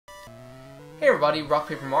Hey everybody,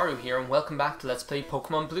 RockPaperMario here, and welcome back to Let's Play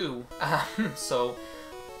Pokemon Blue. So,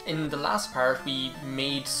 in the last part, we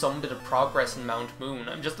made some bit of progress in Mount Moon.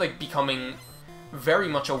 I'm just like becoming very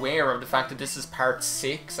much aware of the fact that this is part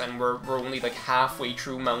 6, and we're only like halfway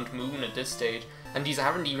through Mount Moon at this stage. And these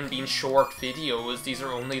haven't even been short videos, these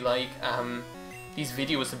are only like, these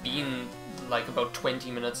videos have been like about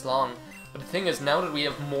 20 minutes long. But the thing is, now that we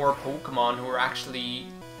have more Pokemon who are actually,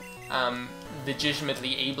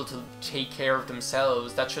 legitimately able to take care of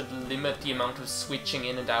themselves, that should limit the amount of switching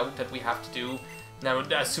in and out that we have to do. Now,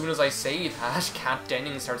 as soon as I say that, Kat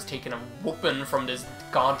Denning starts taking a whooping from this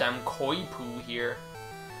goddamn koi poo here.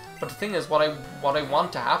 But the thing is, what I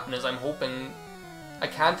want to happen is I'm hoping... I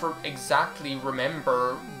can't exactly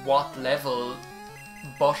remember what level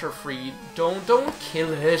Butterfree... Don't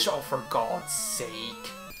kill it! Oh, for God's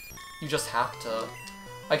sake. You just have to...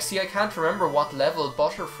 Like, see, I can't remember what level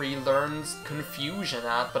Butterfree learns Confusion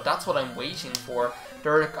at, but that's what I'm waiting for.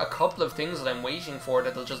 There are a couple of things that I'm waiting for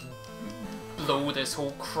that'll just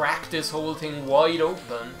crack this whole thing wide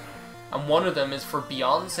open. And one of them is for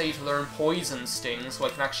Beyonce to learn Poison Sting, so I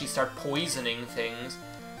can actually start poisoning things.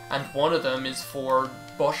 And one of them is for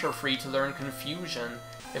Butterfree to learn Confusion.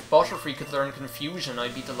 If Butterfree could learn Confusion,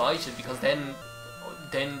 I'd be delighted, because then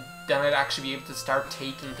I'd actually be able to start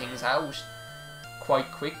taking things out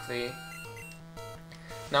quite quickly.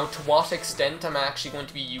 Now, to what extent am I actually going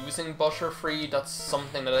to be using Butterfree? That's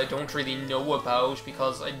something that I don't really know about,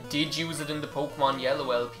 because I did use it in the Pokemon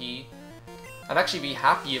Yellow LP. I'd actually be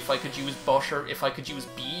happy if I could use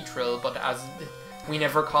Beedrill, but as we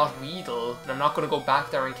never caught Weedle, and I'm not going to go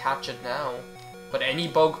back there and catch it now. But any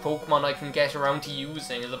bug Pokemon I can get around to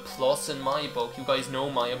using is a plus in my book. You guys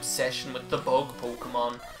know my obsession with the bug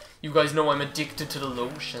Pokemon. You guys know I'm addicted to the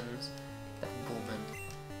lotions. That woman,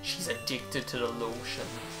 she's addicted to the lotion.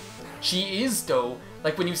 She is, though.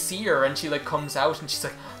 Like, when you see her and she like comes out and she's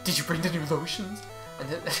like, "Did you bring the new lotions?" And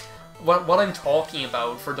then, what I'm talking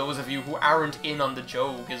about, for those of you who aren't in on the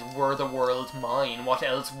joke, is "Were the world mine? What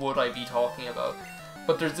else would I be talking about?"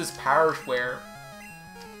 But there's this part where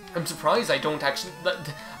I'm surprised I don't actually...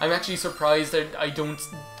 I'm actually surprised that I don't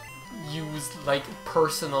use, like,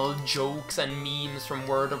 personal jokes and memes from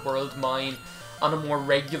Were the World Mine on a more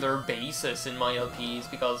regular basis in my LPs,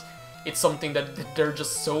 because it's something that there are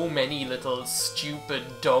just so many little stupid,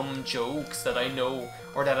 dumb jokes that I know,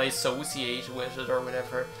 or that I associate with it, or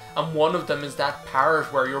whatever. And one of them is that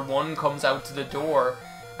part where your one comes out to the door,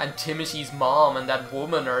 and Timothy's mom and that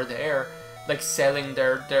woman are there, like, selling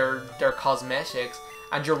their cosmetics,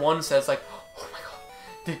 and your one says, like, "Oh my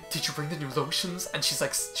god, did you bring the new lotions?" And she's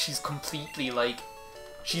like, she's completely, like,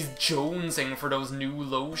 she's jonesing for those new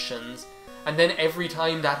lotions. And then every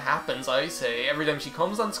time that happens, every time she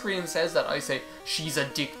comes on screen and says that, I say, she's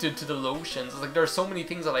addicted to the lotions. It's like, there are so many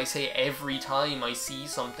things that I say every time I see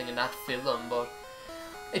something in that film, but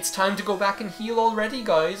it's time to go back and heal already,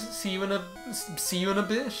 guys. See you in a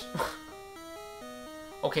bit.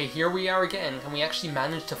 Okay, here we are again. Can we actually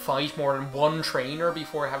manage to fight more than one trainer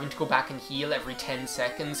before having to go back and heal every 10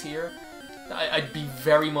 seconds here? I'd be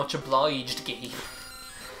very much obliged, game.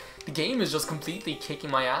 The game is just completely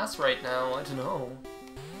kicking my ass right now. I don't know.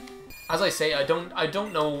 As I say, I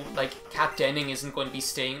don't know, like, Kat Denning isn't going to be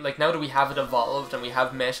staying, like, now that we have it evolved and we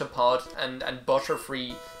have Metapod and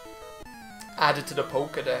Butterfree added to the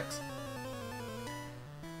Pokedex.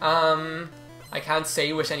 I can't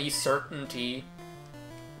say with any certainty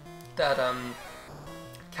that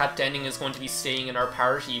Kat Denning is going to be staying in our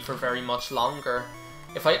party for very much longer.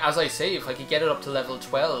 As I say, if I could get it up to level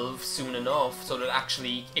 12 soon enough, so that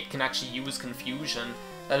it can actually use Confusion,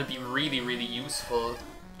 that'd be really, really useful,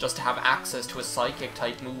 just to have access to a Psychic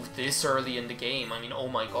type move this early in the game. I mean, oh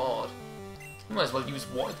my god. You might as well give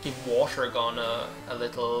Watergun a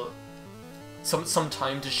little... some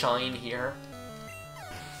time to shine here.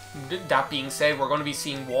 That being said, we're going to be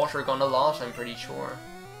seeing Watergun a lot, I'm pretty sure.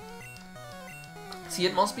 See,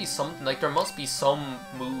 it must be something, like, there must be some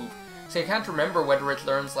move. See, I can't remember whether it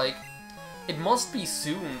learns, like... It must be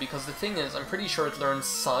soon, because the thing is, I'm pretty sure it learns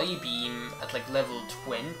Psybeam at, like, level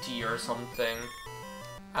 20 or something.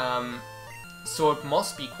 So it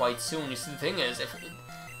must be quite soon. You see, the thing is,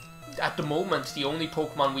 at the moment, the only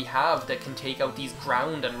Pokemon we have that can take out these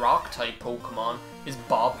Ground and Rock-type Pokemon is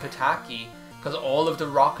Bob Pataki. Because all of the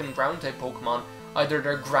Rock and Ground-type Pokemon, either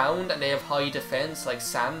they're Ground and they have high defense, like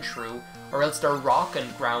Sandshrew, or else they're Rock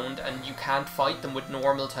and Ground and you can't fight them with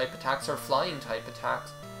normal type attacks or flying type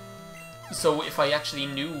attacks. So if I actually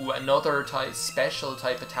knew another special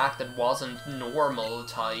type attack that wasn't normal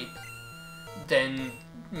type, then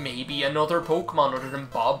maybe another Pokemon other than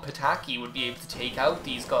Bob Pataki would be able to take out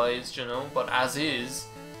these guys, you know, but as is,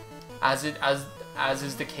 as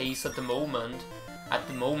is the case at the moment. At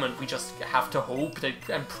the moment, we just have to hope that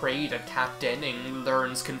and pray that Kat Denning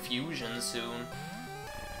learns Confusion soon.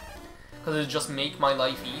 Because it'll just make my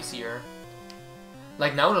life easier.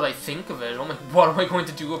 Like, now that I think of it, what am I going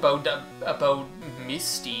to do about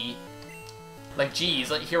Misty? Like, geez,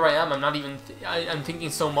 like, here I am, I'm thinking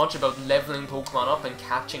so much about leveling Pokemon up and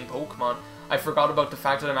catching Pokemon. I forgot about the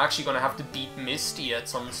fact that I'm actually going to have to beat Misty at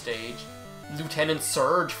some stage. Lieutenant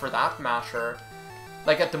Surge, for that matter.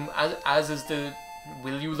 Like, as is the...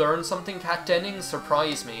 Will you learn something, Kat Denning?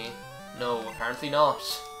 Surprise me. No, apparently not.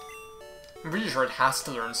 I'm pretty sure it has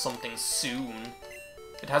to learn something soon.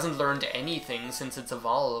 It hasn't learned anything since it's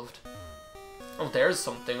evolved. Oh, there's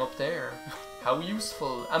something up there. How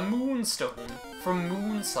useful. A Moonstone from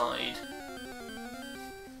Moonside.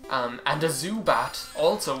 And a Zubat,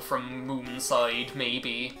 also from Moonside,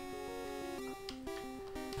 maybe.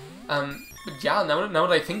 But yeah, now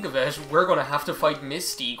that I think of it, we're gonna have to fight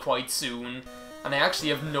Misty quite soon. And I actually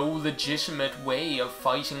have no legitimate way of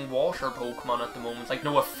fighting water Pokemon at the moment. Like,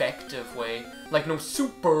 no effective way. Like, no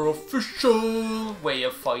super official way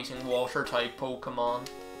of fighting water-type Pokemon.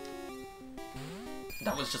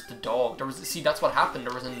 That was just the dog. See, that's what happened.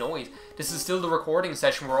 There was a noise. This is still the recording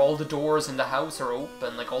session where all the doors in the house are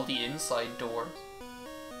open. Like, all the inside doors.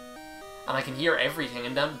 And I can hear everything.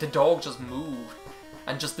 And then the dog just moved.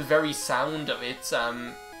 And just the very sound of its,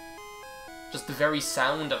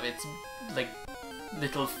 like,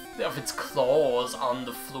 of its claws on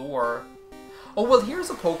the floor. Oh, well, here's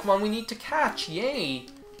a Pokemon we need to catch. Yay.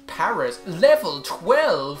 Paris. Level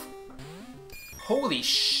 12. Holy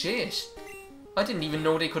shit. I didn't even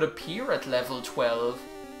know they could appear at level 12.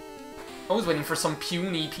 I was waiting for some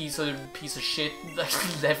puny piece of shit,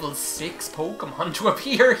 like, level 6 Pokemon to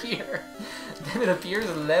appear here. Then it appears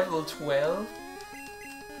at level 12.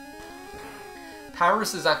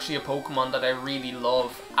 Paris is actually a Pokemon that I really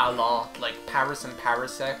love a lot, like Paris and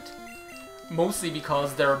Parasect. Mostly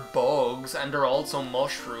because they're bugs, and they're also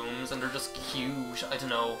mushrooms, and they're just cute. I don't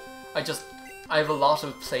know. I have a lot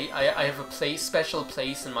of I have a special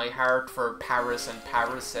place in my heart for Paris and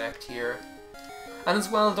Parasect here. And as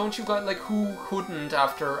well, don't you guys, like, who wouldn't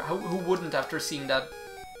after seeing that?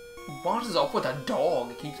 What is up with that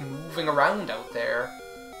dog? It keeps moving around out there.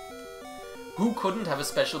 Who couldn't have a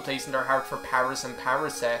special place in their heart for Paris and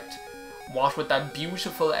Parasect? What with that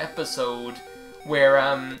beautiful episode where,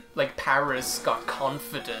 like, Paris got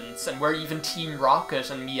confidence, and where even Team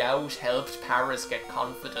Rocket and Meowth helped Paris get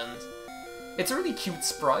confidence. It's a really cute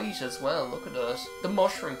sprite as well, look at it. The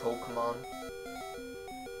mushroom Pokemon.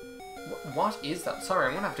 What is that? Sorry,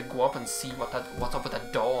 I'm gonna have to go up and see what's up with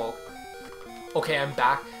that dog. Okay, I'm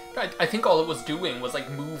back. I think all it was doing was,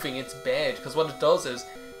 like, moving its bed, because what it does is,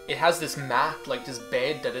 it has this mat, like this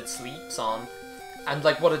bed that it sleeps on, and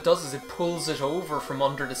like what it does is it pulls it over from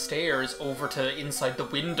under the stairs over to inside the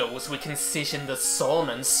window so it can sit in the sun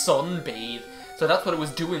and sunbathe. So that's what it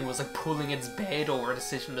was doing, was like pulling its bed over to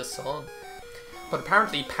sit in the sun. But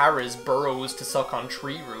apparently Paris burrows to suck on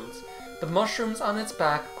tree roots. The mushrooms on its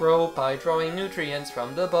back grow by drawing nutrients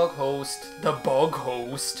from the bug host. The bug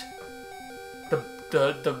host?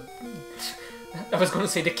 I was going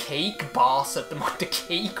to say the cake boss at the moment, the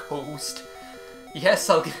cake host. Yes,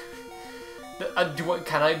 I'll get...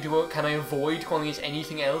 Can I avoid calling it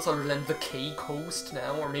anything else other than the cake host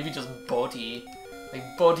now? Or maybe just Buddy.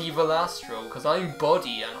 Like Buddy Velastro, because I'm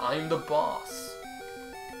Buddy and I'm the boss.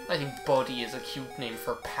 I think Buddy is a cute name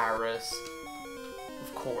for Paris.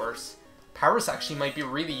 Of course. Paris actually might be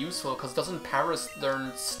really useful, because doesn't Paris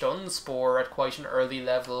learn Stun Spore at quite an early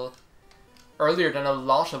level? Earlier than a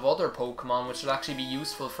lot of other Pokemon, which would actually be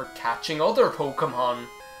useful for catching other Pokemon.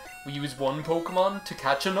 We use one Pokemon to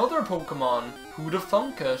catch another Pokemon. Who'd have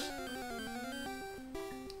thunk it?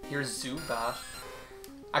 Here's Zubat.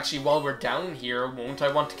 Actually, while we're down here, won't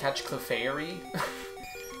I want to catch Clefairy?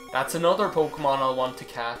 That's another Pokemon I'll want to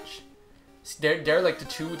catch. See, they're like the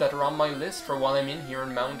two that are on my list for while I'm in here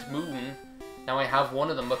in Mount Moon. Now I have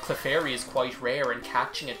one of them, but Clefairy is quite rare, and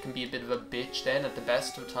catching it can be a bit of a bitch then at the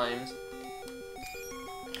best of times.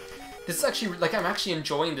 This is actually, like, I'm actually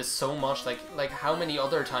enjoying this so much. Like how many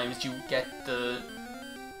other times do you get the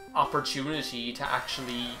opportunity to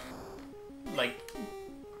actually, like,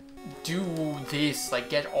 do this, like,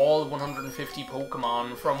 get all 150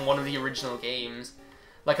 Pokemon from one of the original games?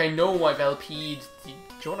 Like, I know I've LP'd, do you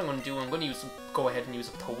know what I'm going to do? I'm going to go ahead and use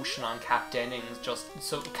a potion on Kat Denning,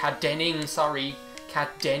 Kat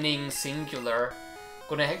Denning singular.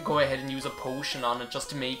 Gonna go ahead and use a potion on it just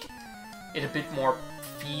to make it a bit more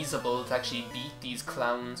feasible to actually beat these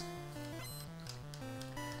clowns.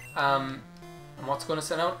 And what's going to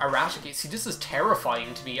send out? A Raticate. See, this is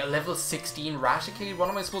terrifying to me. A level 16 Raticate? What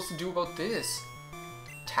am I supposed to do about this?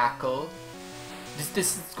 Tackle.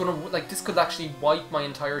 This is gonna, like, this could actually wipe my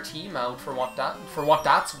entire team out for what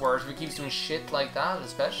that's worth. If it keeps doing shit like that,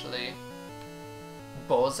 especially.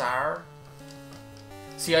 Buzzar.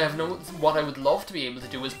 See, I have no... What I would love to be able to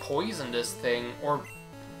do is poison this thing, or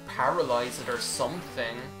paralyze it or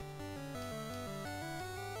something.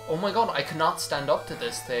 Oh my god, I cannot stand up to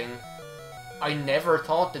this thing. I never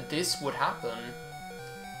thought that this would happen.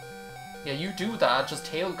 Yeah, you do that, just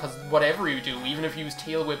tail, because whatever you do, even if you use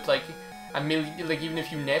Tail Whip, like, a million, like, even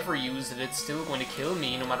if you never use it, it's still going to kill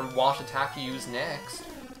me, no matter what attack you use next.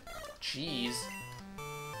 Jeez.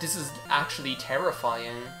 This is actually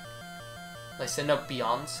terrifying. Will I send out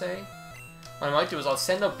Beyonce? What I might do is I'll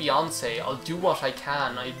send out Beyonce, I'll do what I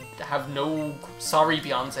can, I have no... Sorry,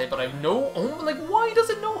 Beyonce, but I have no... Oh, like, why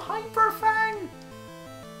does it know Hyper Fang?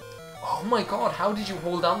 Oh my god, how did you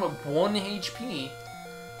hold on with 1 HP?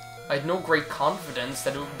 I had no great confidence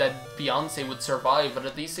that Beyonce would survive, but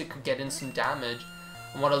at least it could get in some damage.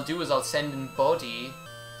 And what I'll do is I'll send in Buddy.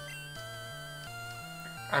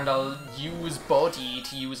 And I'll use Buddy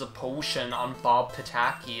to use a potion on Bob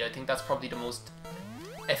Pataki. I think that's probably the most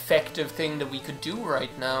effective thing that we could do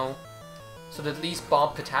right now. So that at least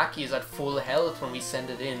Bob Pataki is at full health when we send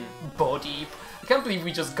it in. Buddy. I can't believe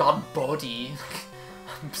we just got Buddy.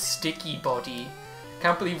 Sticky Buddy.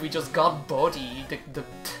 Can't believe we just got Buddy,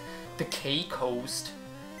 the cake host,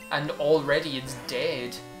 and already it's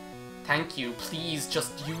dead. Thank you, please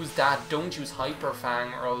just use that, don't use Hyper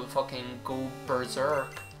Fang or I'll fucking go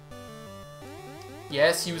berserk.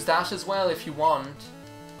 Yes, use that as well if you want.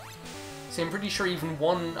 See, I'm pretty sure even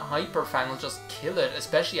 1 Hyper Fang will just kill it,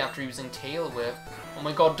 especially after using Tail Whip. Oh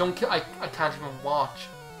my god, don't kill- I can't even watch.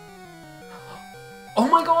 Oh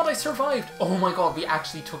my god, I survived! Oh my god, we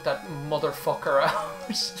actually took that motherfucker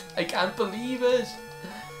out. I can't believe it.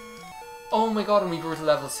 Oh my god, and we grew to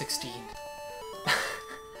level 16.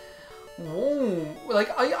 Whoa, like,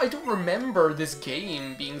 I don't remember this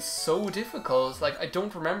game being so difficult. Like, I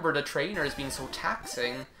don't remember the trainers being so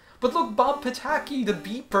taxing. But look, Bob Pataki, the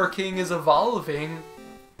Beeper King, is evolving.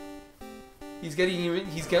 He's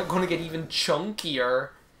gonna get even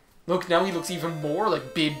chunkier. Look, now he looks even more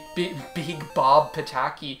like big Bob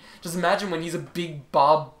Pataki. Just imagine when he's a big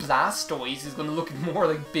Bob Blastoise, he's gonna look more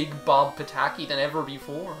like big Bob Pataki than ever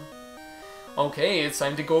before. Okay, it's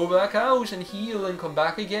time to go back out and heal and come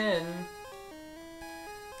back again.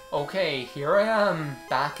 Okay, here I am,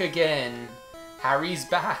 back again. Harry's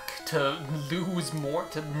back to lose more,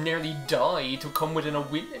 to nearly die, to come within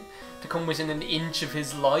an inch of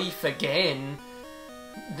his life again.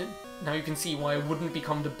 Now you can see why I wouldn't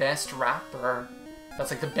become the best rapper.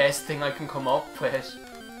 That's like the best thing I can come up with.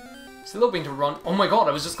 Still hoping to run... Oh my god,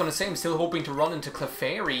 I was just gonna say I'm still hoping to run into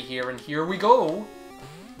Clefairy here, and here we go.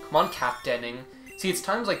 Come on, Cat Denning. See, it's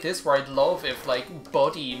times like this where I'd love if, like,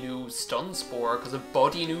 Buddy knew Stun Spore, because if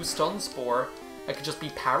Buddy knew Stun Spore, I could just be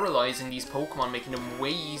paralyzing these Pokemon, making them way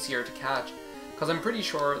easier to catch. Because I'm pretty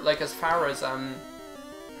sure, like, as far as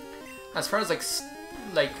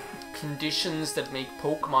like, conditions that make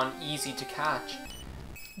Pokemon easy to catch,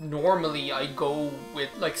 normally I go with,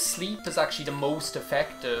 like, Sleep is actually the most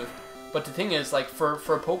effective, but the thing is, like, for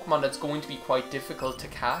a Pokemon that's going to be quite difficult to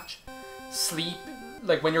catch, Sleep,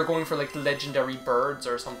 like, when you're going for, like, the legendary birds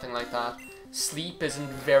or something like that, Sleep isn't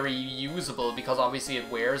very usable because obviously it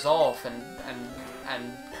wears off, and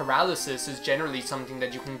paralysis is generally something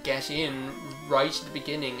that you can get in right at the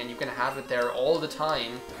beginning and you can have it there all the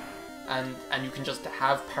time, and you can just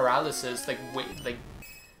have paralysis, like,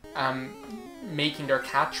 making their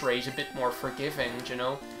catch rate a bit more forgiving, you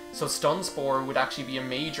know? So Stun Spore would actually be a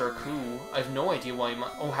major coup. I've no idea why my...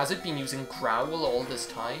 Oh, has it been using Growl all this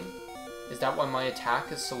time? Is that why my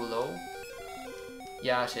attack is so low?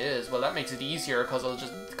 Yeah, it is. Well, that makes it easier because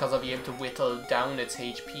I'll be able to whittle down its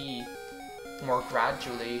HP more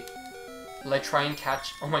gradually. Will I try and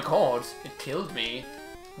catch... Oh my god, it killed me.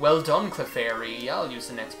 Well done, Clefairy. Yeah, I'll use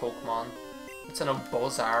the next Pokemon. It's a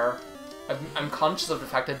Buzzar. I'm conscious of the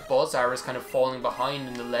fact that Buzzar is kind of falling behind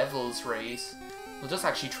in the levels race. We'll just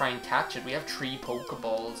actually try and catch it. We have 3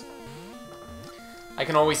 Pokeballs. I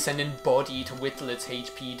can always send in Buddy to whittle its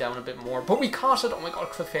HP down a bit more. But we caught it! Oh my god,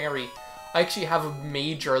 Clefairy. I actually have a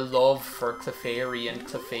major love for Clefairy and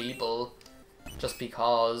Clefable. Just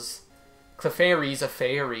because. Clefairy's a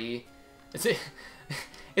fairy.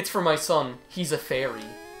 It's for my son. He's a fairy.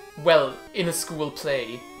 Well, in a school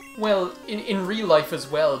play. Well, in real life as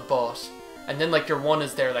well, but... And then, like, your one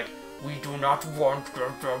is there, like, we do not want...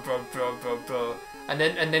 Blah, blah, blah, blah, blah, blah. And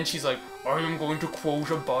then she's like, I am going to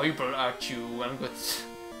quote a Bible at you. And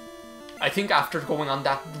I think after going on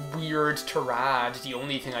that weird tirade, the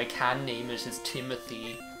only thing I can name it is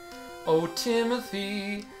Timothy. Oh,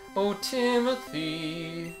 Timothy. Oh,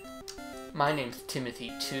 Timothy. My name's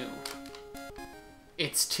Timothy, too.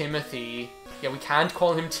 It's Timothy. Yeah, we can't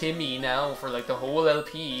call him Timmy now for, like, the whole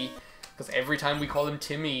LP. Because every time we call him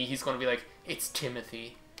Timmy, he's going to be like, it's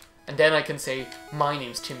Timothy. And then I can say, my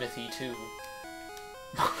name's Timothy, too.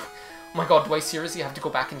 Oh my god, do I seriously have to go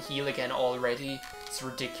back and heal again already? It's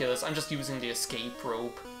ridiculous. I'm just using the escape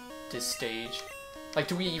rope this stage. Like,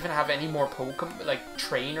 do we even have any more Pokemon, like,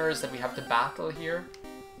 trainers that we have to battle here?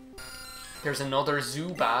 There's another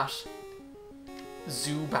Zubat.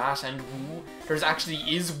 Zubat and Woo. There's actually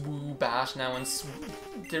is Woobat now, and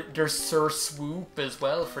there's Sir Swoop as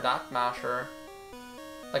well, for that matter.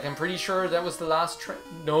 Like, I'm pretty sure that was the last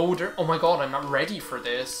no, oh my god, I'm not ready for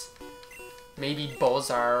this. Maybe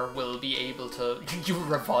Buzzar will be able to... you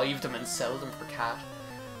revive them and sell them for cash.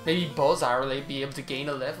 Maybe Buzzar will be able to gain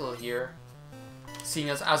a level here. Seeing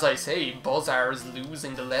as I say, Buzzar is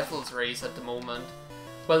losing the levels race at the moment.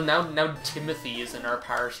 Well, now Timothy is in our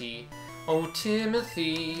party. Oh,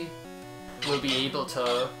 Timothy will be able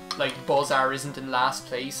to... like, Buzzar isn't in last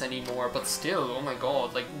place anymore, but still, oh my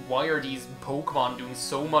god, like, why are these Pokemon doing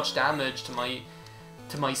so much damage to my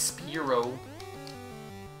Spearow?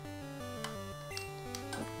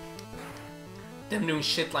 Them doing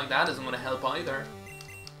shit like that isn't going to help either.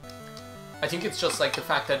 I think it's just, like, the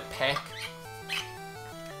fact that Peck...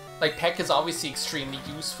 like, Peck is obviously extremely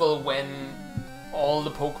useful when all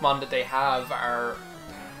the Pokemon that they have are...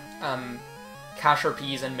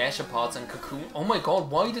 Caterpies and Metapods and Cocoon. Oh my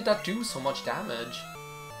god, why did that do so much damage?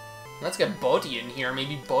 Let's get Buddy in here.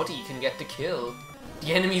 Maybe Buddy can get the kill.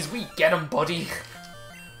 The enemy's weak. Get him, Buddy.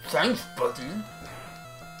 Thanks, Buddy.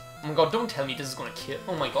 Oh my god, don't tell me this is gonna kill.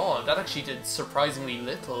 Oh my god, that actually did surprisingly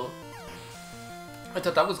little. I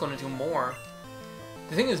thought that was gonna do more.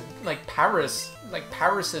 The thing is, like,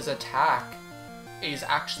 Paris's attack is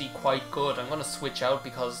actually quite good. I'm gonna switch out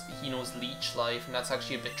because he knows Leech Life, and that's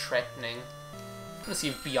actually a bit threatening. I'm gonna see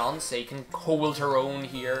if Beyonce can hold her own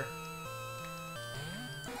here.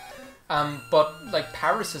 But, like,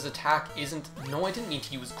 Paris's attack isn't... no, I didn't mean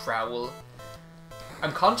to use Growl.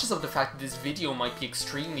 I'm conscious of the fact that this video might be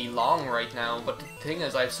extremely long right now, but the thing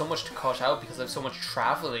is, I have so much to cut out because I have so much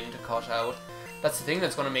traveling to cut out. That's the thing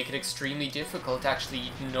that's going to make it extremely difficult to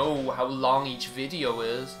actually know how long each video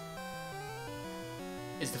is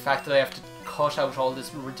the fact that I have to cut out all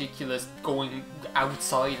this ridiculous going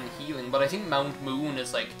outside and healing. But I think Mount Moon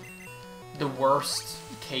is, like, the worst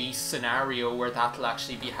case scenario where that'll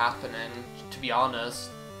actually be happening, to be honest.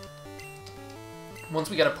 Once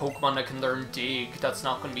we get a Pokemon that can learn Dig, that's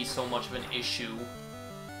not going to be so much of an issue.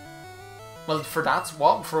 Well,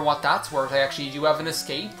 for what that's worth, I actually do have an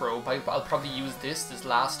escape rope. I'll probably use this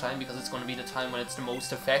last time because it's going to be the time when it's the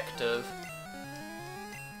most effective.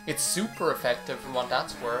 It's super effective for what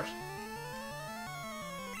that's worth.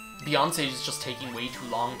 Beyonce is just taking way too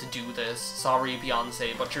long to do this. Sorry,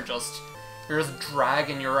 Beyonce, but you're just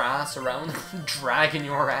dragging your ass around. Dragging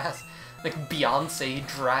your ass. Like Beyonce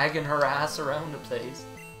dragging her ass around the place.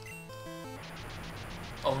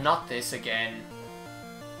 Oh, not this again.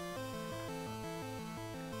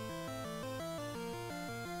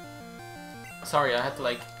 Sorry, I had to,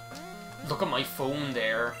 like, look at my phone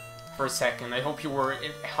there for a second. I hope you were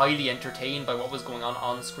highly entertained by what was going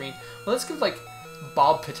on screen. Well, let's give, like,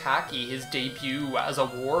 Bob Pataki his debut as a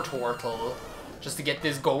Wartortle, just to get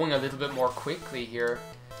this going a little bit more quickly here.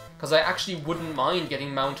 Because I actually wouldn't mind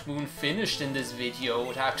getting Mount Moon finished in this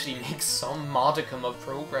video to actually make some modicum of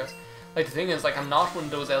progress. Like, the thing is, like, I'm not one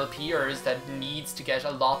of those LPers that needs to get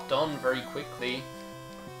a lot done very quickly.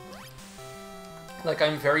 Like,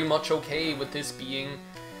 I'm very much okay with this being,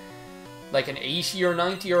 like, an 80 or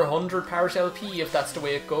 90 or 100 part LP, if that's the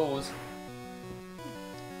way it goes.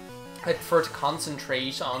 I prefer to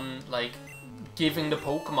concentrate on, like, giving the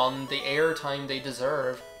Pokemon the airtime they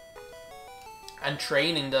deserve. And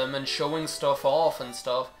training them and showing stuff off and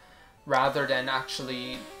stuff, rather than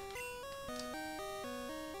actually...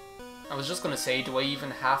 I was just gonna say, do I even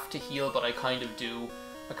have to heal? But I kind of do.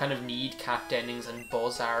 I kind of need Cat Dennings and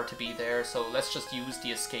Buzzar to be there, so let's just use the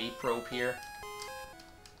escape rope here.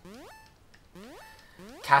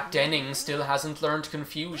 Cat Dennings still hasn't learned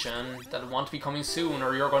Confusion. That'll want to be coming soon,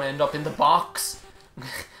 or you're gonna end up in the box.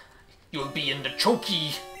 You'll be in the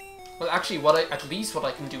chokey. Well, actually, at least what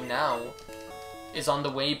I can do now is on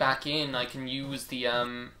the way back in, I can use the,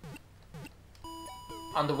 on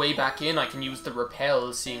the way back in, I can use the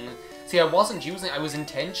Repel, See, I was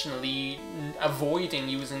intentionally avoiding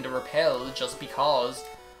using the Repel just because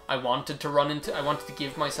I wanted to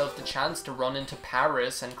give myself the chance to run into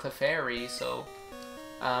Paris and Clefairy, so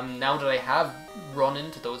now that I have run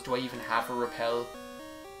into those, do I even have a repel?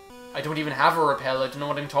 I don't even have a repel, I don't know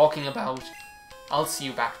what I'm talking about. I'll see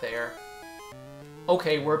you back there.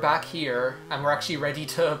 Okay, we're back here, and we're actually ready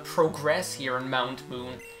to progress here in Mount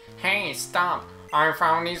Moon. Hey, stop! I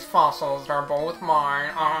found these fossils, they're both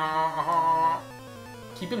mine.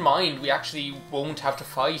 Keep in mind, we actually won't have to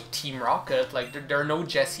fight Team Rocket. Like, there are no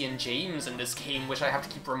Jesse and James in this game, which I have to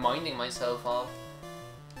keep reminding myself of.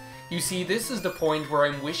 You see, this is the point where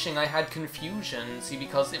I'm wishing I had Confusion. See,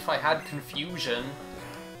 because if I had Confusion,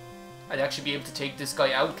 I'd actually be able to take this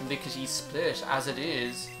guy out lickety-split. As it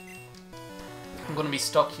is, I'm gonna be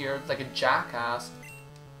stuck here like a jackass.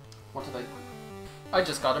 What did I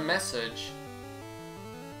just got a message.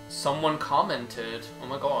 Someone commented. Oh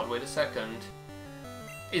my god, wait a second.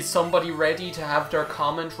 Is somebody ready to have their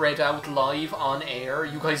comment read out live on air?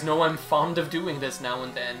 You guys know I'm fond of doing this now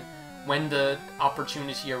and then, when the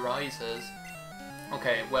opportunity arises.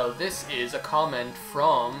 Okay, well, this is a comment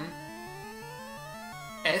from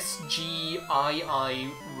SGII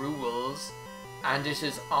Rules, and it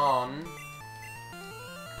is on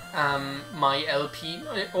my LP.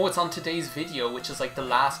 Oh, it's on today's video, which is like the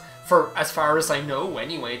last, for as far as I know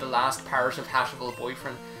anyway, the last part of Hatchable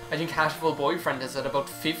Boyfriend. I think Hatchable Boyfriend is at about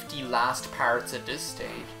 50 last parts at this stage.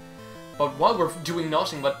 But while we're doing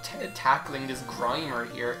nothing but tackling this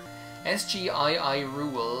Grimer here, SGII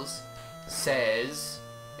Rules says,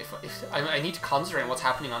 if I need to concentrate on what's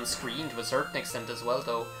happening on screen to a certain extent as well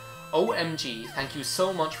though. OMG, thank you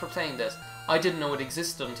so much for playing this. I didn't know it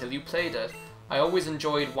existed until you played it. I always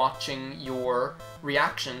enjoyed watching your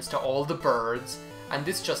reactions to all the birds, and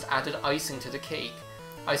this just added icing to the cake.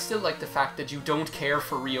 I still like the fact that you don't care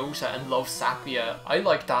for Ryota and love Sapia. I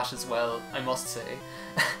like that as well, I must say.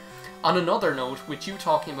 On another note, with you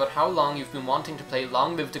talking about how long you've been wanting to play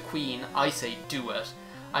Long Live the Queen, I say do it.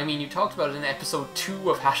 I mean, you talked about it in episode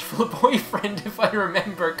 2 of Hatchful Boyfriend, if I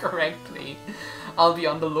remember correctly. I'll be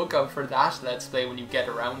on the lookout for that Let's Play when you get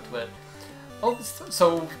around to it. Oh,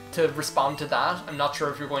 so to respond to that, I'm not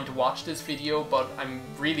sure if you're going to watch this video, but I'm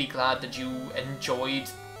really glad that you enjoyed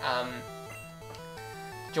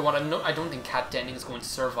do you know what, I don't think Kat Denning is going to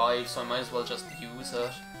survive, so I might as well just use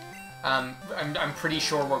it. I'm pretty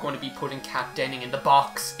sure we're going to be putting Kat Denning in the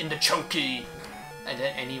box, in the chokey, at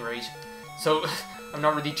any rate. So, I'm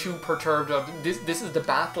not really too perturbed of this is the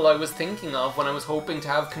battle I was thinking of when I was hoping to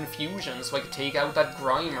have Confusion so I could take out that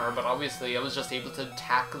Grimer, but obviously I was just able to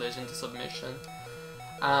tackle it into submission.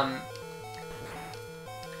 I'm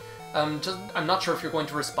not sure if you're going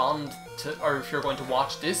to respond to, or if you're going to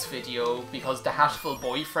watch this video, because the Hatchful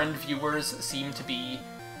Boyfriend viewers seem to be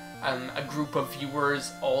a group of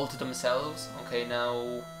viewers all to themselves. Okay,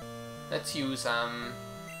 now let's use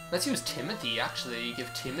Timothy. Actually,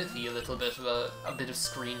 give Timothy a little bit of a bit of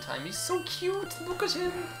screen time. He's so cute. Look at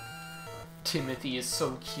him. Timothy is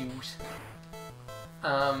so cute.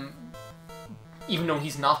 Even though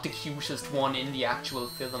he's not the cutest one in the actual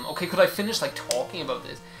film. Okay, could I finish like talking about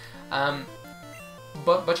this?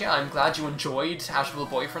 But yeah, I'm glad you enjoyed Hatchable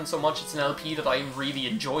Boyfriend so much. It's an LP that I really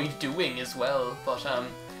enjoyed doing as well. But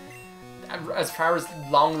as far as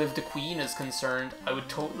Long Live the Queen is concerned, I would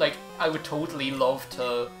totally love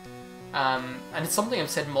to. And it's something I've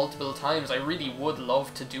said multiple times. I really would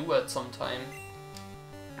love to do it sometime.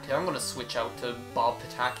 Okay, I'm gonna switch out to Bob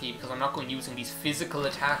Pataki because I'm not going using these physical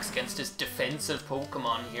attacks against this defensive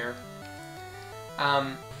Pokemon here.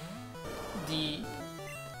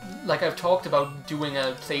 Like I've talked about doing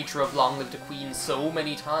a playthrough of Long Live the Queen so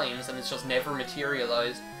many times and it's just never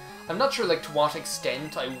materialized. I'm not sure like to what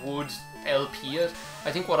extent I would LP it.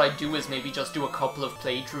 I think what I'd do is maybe just do a couple of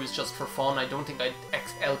playthroughs just for fun. I don't think I'd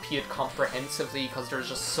LP it comprehensively because there's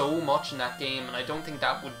just so much in that game and I don't think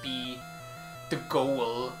that would be the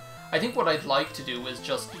goal. I think what I'd like to do is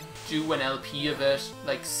just do an LP of it,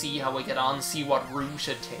 like see how I get on, see what route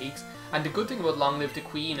it takes. And the good thing about Long Live the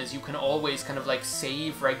Queen is you can always kind of like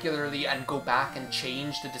save regularly and go back and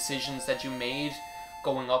change the decisions that you made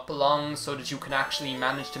going up along so that you can actually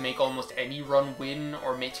manage to make almost any run win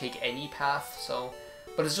or may take any path. So,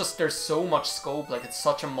 but it's just, there's so much scope, like it's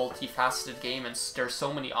such a multifaceted game and there's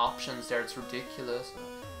so many options there, it's ridiculous.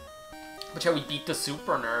 But yeah, we beat the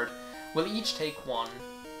Super Nerd. We'll each take one.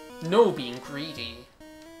 No being greedy.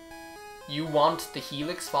 You want the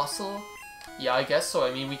Helix Fossil? Yeah, I guess so.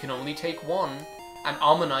 I mean, we can only take one. And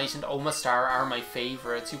Omanyte and Omastar are my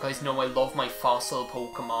favourites. You guys know I love my fossil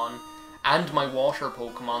Pokemon and my water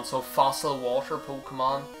Pokemon, so fossil water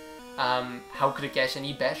Pokemon. How could it get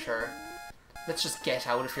any better? Let's just get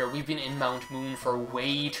out of here. We've been in Mount Moon for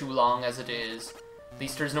way too long as it is. At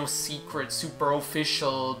least there's no secret, super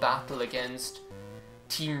official battle against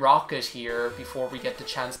Team Rocket here before we get the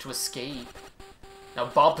chance to escape. Now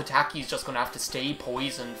Bob Pataki's just gonna have to stay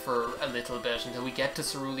poisoned for a little bit until we get to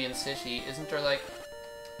Cerulean City. Isn't there like...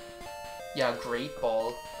 yeah, Great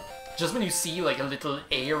Ball. Just when you see like a little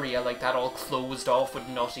area like that all closed off with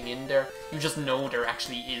nothing in there, you just know there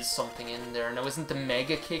actually is something in there. Now isn't the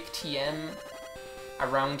Mega Kick TM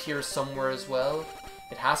around here somewhere as well?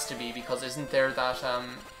 It has to be, because isn't there that,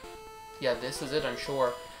 yeah, this is it, I'm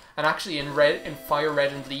sure. And actually in Fire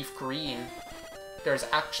Red and Leaf Green, there's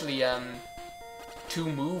actually, 2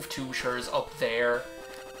 move tushers up there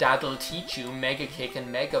that'll teach you Mega Kick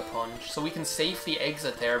and Mega Punch. So we can safely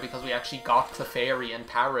exit there because we actually got Clefairy and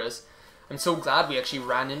Paris. I'm so glad we actually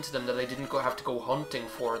ran into them that I didn't have to go hunting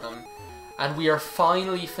for them. And we are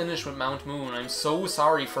finally finished with Mount Moon. I'm so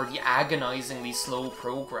sorry for the agonizingly slow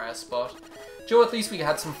progress, but Joe, at least we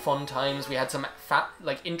had some fun times. We had some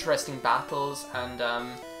interesting battles, and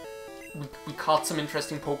we caught some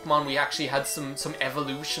interesting Pokemon. We actually had some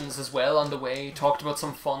evolutions as well on the way. Talked about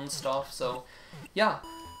some fun stuff. So yeah,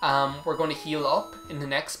 we're going to heal up in the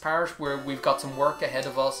next part where we've got some work ahead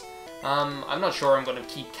of us. I'm not sure I'm going to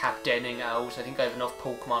keep Cat Denning out. I think I have enough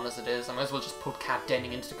Pokemon as it is. I might as well just put Cat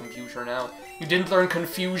Denning into the computer now. You didn't learn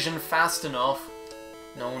Confusion fast enough.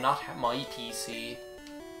 No, not my PC.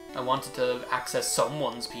 I wanted to access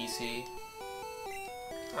someone's PC.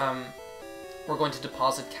 We're going to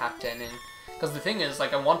deposit Cat Denning. Because the thing is,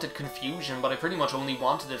 like, I wanted Confusion, but I pretty much only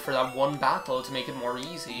wanted it for that one battle to make it more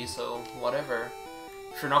easy, so whatever.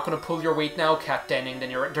 If you're not going to pull your weight now, Cat Denning,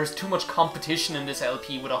 then there's too much competition in this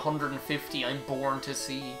LP with 150 I'm born to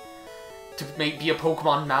see. To be a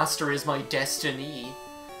Pokemon Master is my destiny.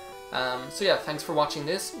 So yeah, thanks for watching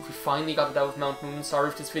this. We finally got it out of Mount Moon. Sorry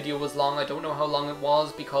if this video was long. I don't know how long it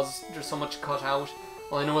was because there's so much cut out.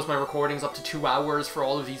 All I know is my recording's up to 2 hours for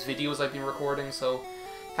all of these videos I've been recording, so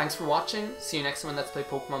thanks for watching. See you next time on Let's Play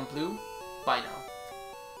Pokemon Blue. Bye now.